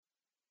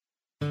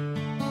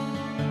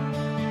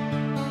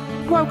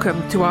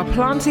Welcome to our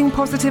Planting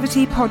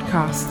Positivity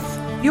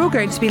podcasts. You're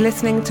going to be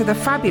listening to the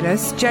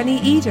fabulous Jenny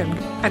Eden,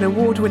 an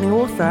award-winning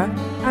author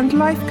and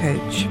life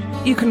coach.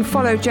 You can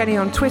follow Jenny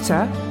on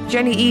Twitter,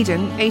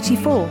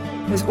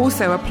 JennyEden84. There's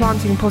also a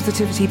Planting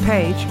Positivity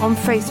page on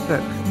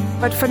Facebook.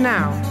 But for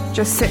now,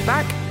 just sit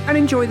back and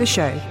enjoy the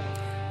show.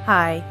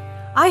 Hi,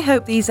 I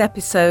hope these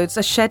episodes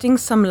are shedding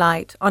some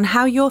light on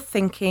how your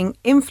thinking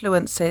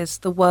influences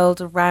the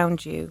world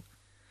around you.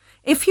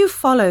 If you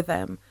follow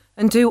them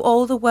and do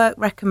all the work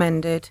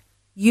recommended,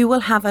 you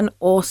will have an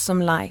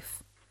awesome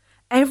life.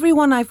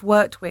 Everyone I've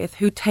worked with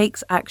who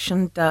takes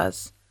action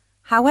does.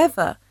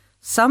 However,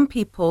 some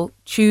people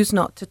choose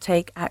not to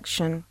take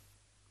action.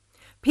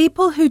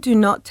 People who do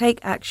not take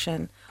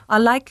action are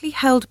likely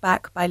held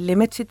back by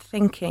limited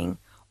thinking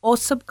or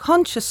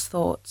subconscious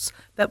thoughts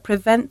that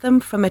prevent them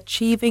from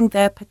achieving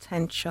their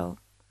potential.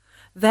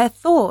 Their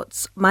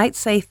thoughts might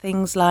say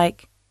things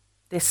like,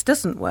 "This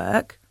doesn't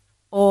work,"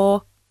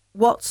 or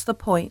 "What's the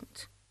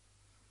point?"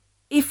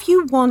 If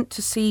you want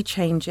to see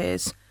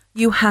changes,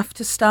 you have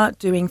to start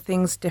doing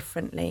things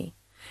differently.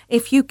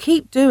 If you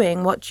keep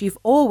doing what you've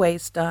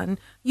always done,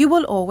 you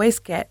will always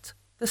get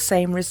the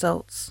same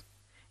results.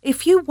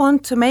 If you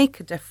want to make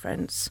a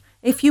difference,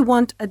 if you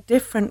want a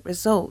different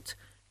result,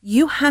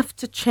 you have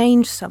to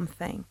change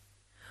something.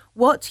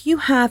 What you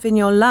have in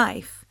your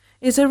life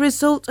is a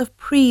result of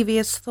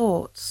previous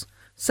thoughts.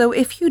 So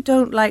if you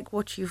don't like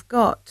what you've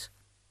got,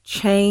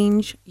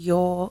 change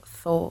your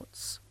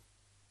thoughts.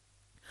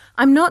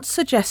 I'm not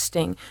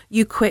suggesting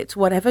you quit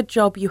whatever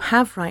job you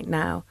have right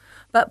now,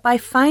 but by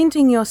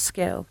finding your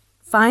skill,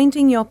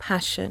 finding your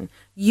passion,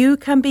 you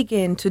can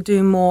begin to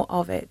do more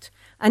of it,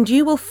 and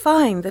you will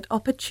find that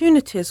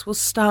opportunities will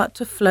start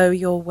to flow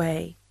your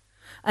way,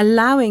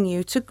 allowing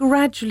you to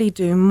gradually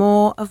do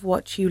more of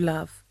what you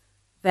love.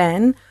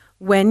 Then,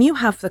 when you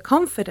have the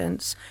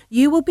confidence,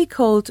 you will be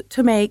called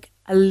to make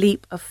a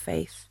leap of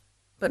faith,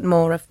 but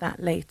more of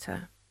that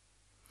later.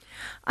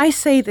 I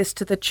say this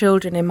to the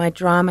children in my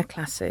drama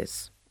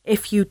classes.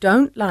 If you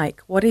don't like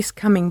what is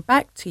coming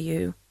back to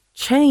you,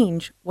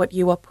 change what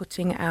you are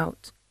putting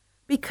out,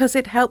 because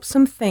it helps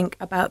them think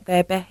about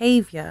their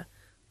behavior,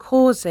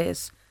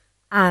 causes,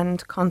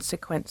 and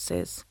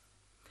consequences.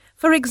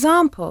 For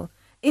example,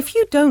 if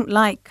you don't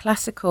like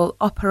classical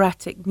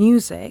operatic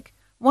music,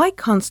 why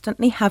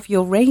constantly have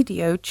your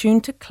radio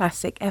tuned to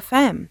classic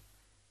FM?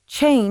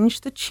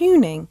 Change the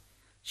tuning,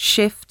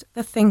 shift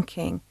the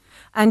thinking,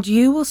 and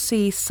you will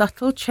see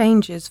subtle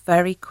changes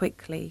very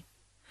quickly.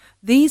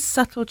 These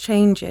subtle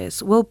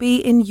changes will be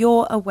in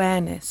your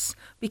awareness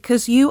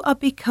because you are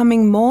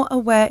becoming more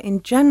aware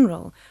in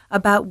general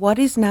about what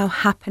is now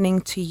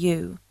happening to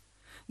you.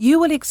 You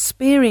will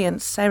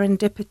experience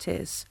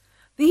serendipities.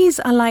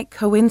 These are like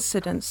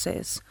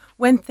coincidences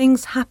when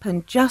things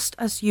happen just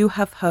as you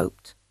have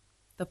hoped.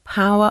 The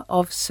power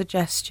of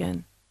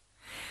suggestion.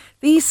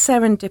 These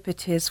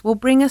serendipities will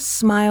bring a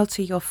smile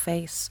to your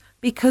face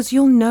because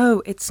you'll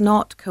know it's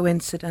not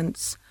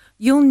coincidence.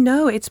 You'll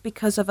know it's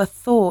because of a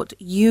thought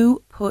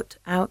you put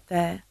out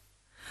there.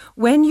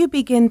 When you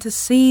begin to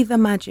see the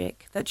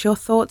magic that your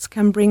thoughts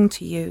can bring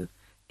to you,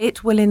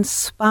 it will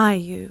inspire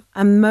you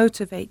and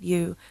motivate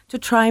you to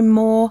try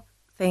more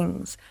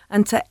things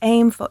and to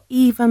aim for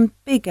even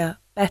bigger,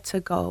 better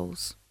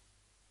goals.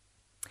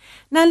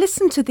 Now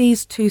listen to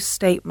these two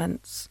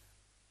statements.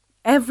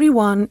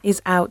 Everyone is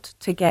out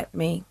to get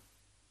me.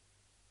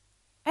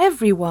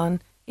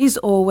 Everyone is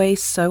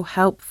always so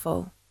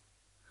helpful.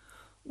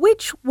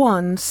 Which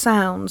one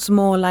sounds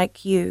more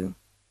like you?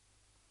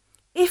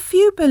 If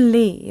you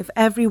believe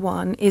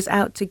everyone is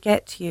out to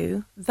get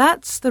you,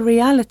 that's the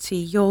reality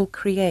you'll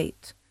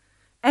create.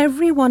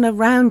 Everyone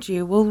around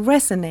you will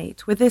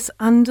resonate with this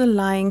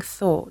underlying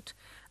thought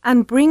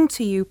and bring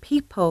to you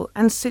people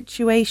and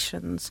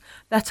situations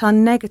that are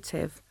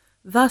negative,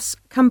 thus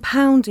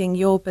compounding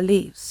your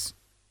beliefs.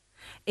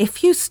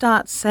 If you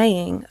start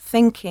saying,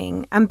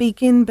 thinking, and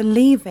begin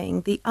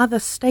believing the other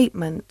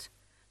statement,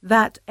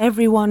 that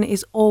everyone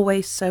is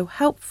always so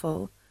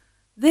helpful,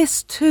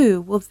 this too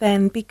will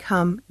then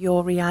become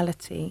your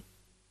reality.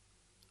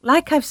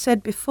 Like I've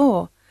said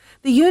before,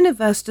 the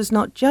universe does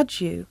not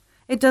judge you.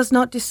 It does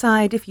not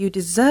decide if you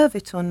deserve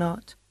it or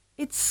not.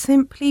 It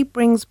simply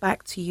brings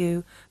back to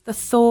you the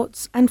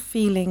thoughts and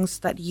feelings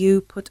that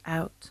you put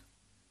out.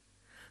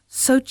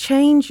 So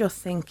change your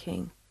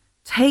thinking.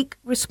 Take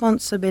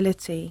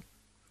responsibility.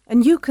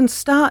 And you can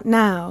start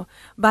now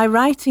by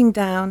writing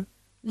down,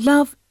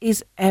 love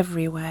is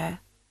everywhere.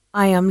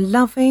 I am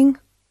loving,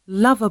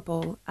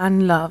 lovable,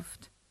 and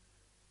loved.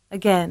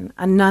 Again,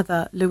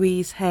 another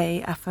Louise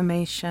Hay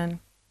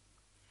affirmation.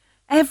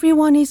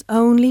 Everyone is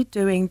only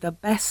doing the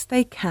best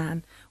they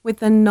can with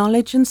the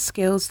knowledge and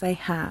skills they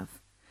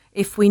have.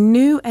 If we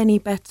knew any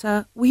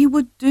better, we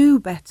would do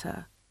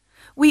better.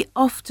 We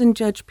often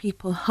judge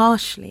people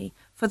harshly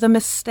for the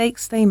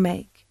mistakes they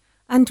make.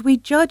 And we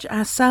judge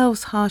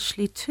ourselves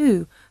harshly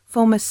too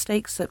for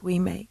mistakes that we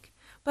make,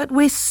 but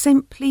we're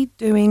simply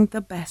doing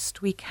the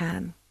best we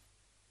can.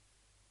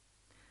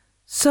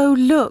 So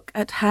look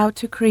at how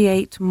to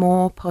create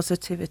more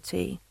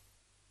positivity.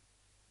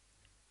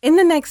 In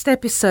the next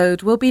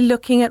episode, we'll be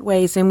looking at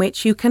ways in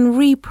which you can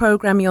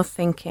reprogram your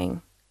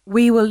thinking.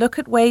 We will look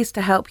at ways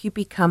to help you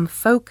become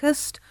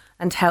focused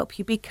and help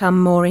you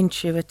become more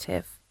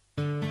intuitive.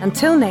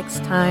 Until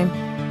next time,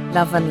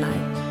 love and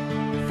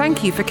light.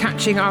 Thank you for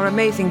catching our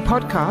amazing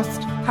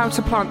podcast, How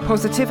to Plant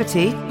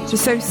Positivity to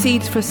Sow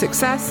Seeds for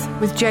Success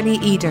with Jenny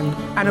Eden,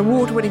 an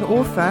award-winning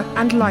author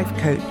and life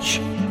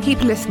coach.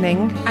 Keep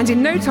listening, and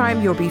in no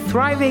time you'll be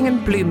thriving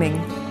and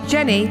blooming.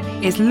 Jenny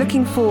is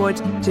looking forward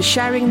to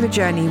sharing the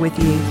journey with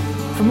you.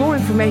 For more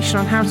information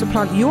on how to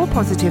plant your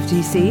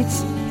positivity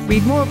seeds,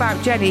 read more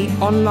about Jenny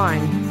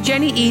online,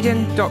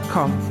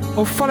 jennyeden.com,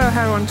 or follow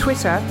her on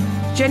Twitter,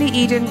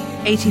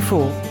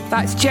 JennyEden84.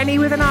 That's Jenny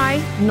with an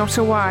I, not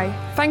a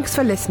Y. Thanks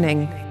for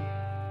listening.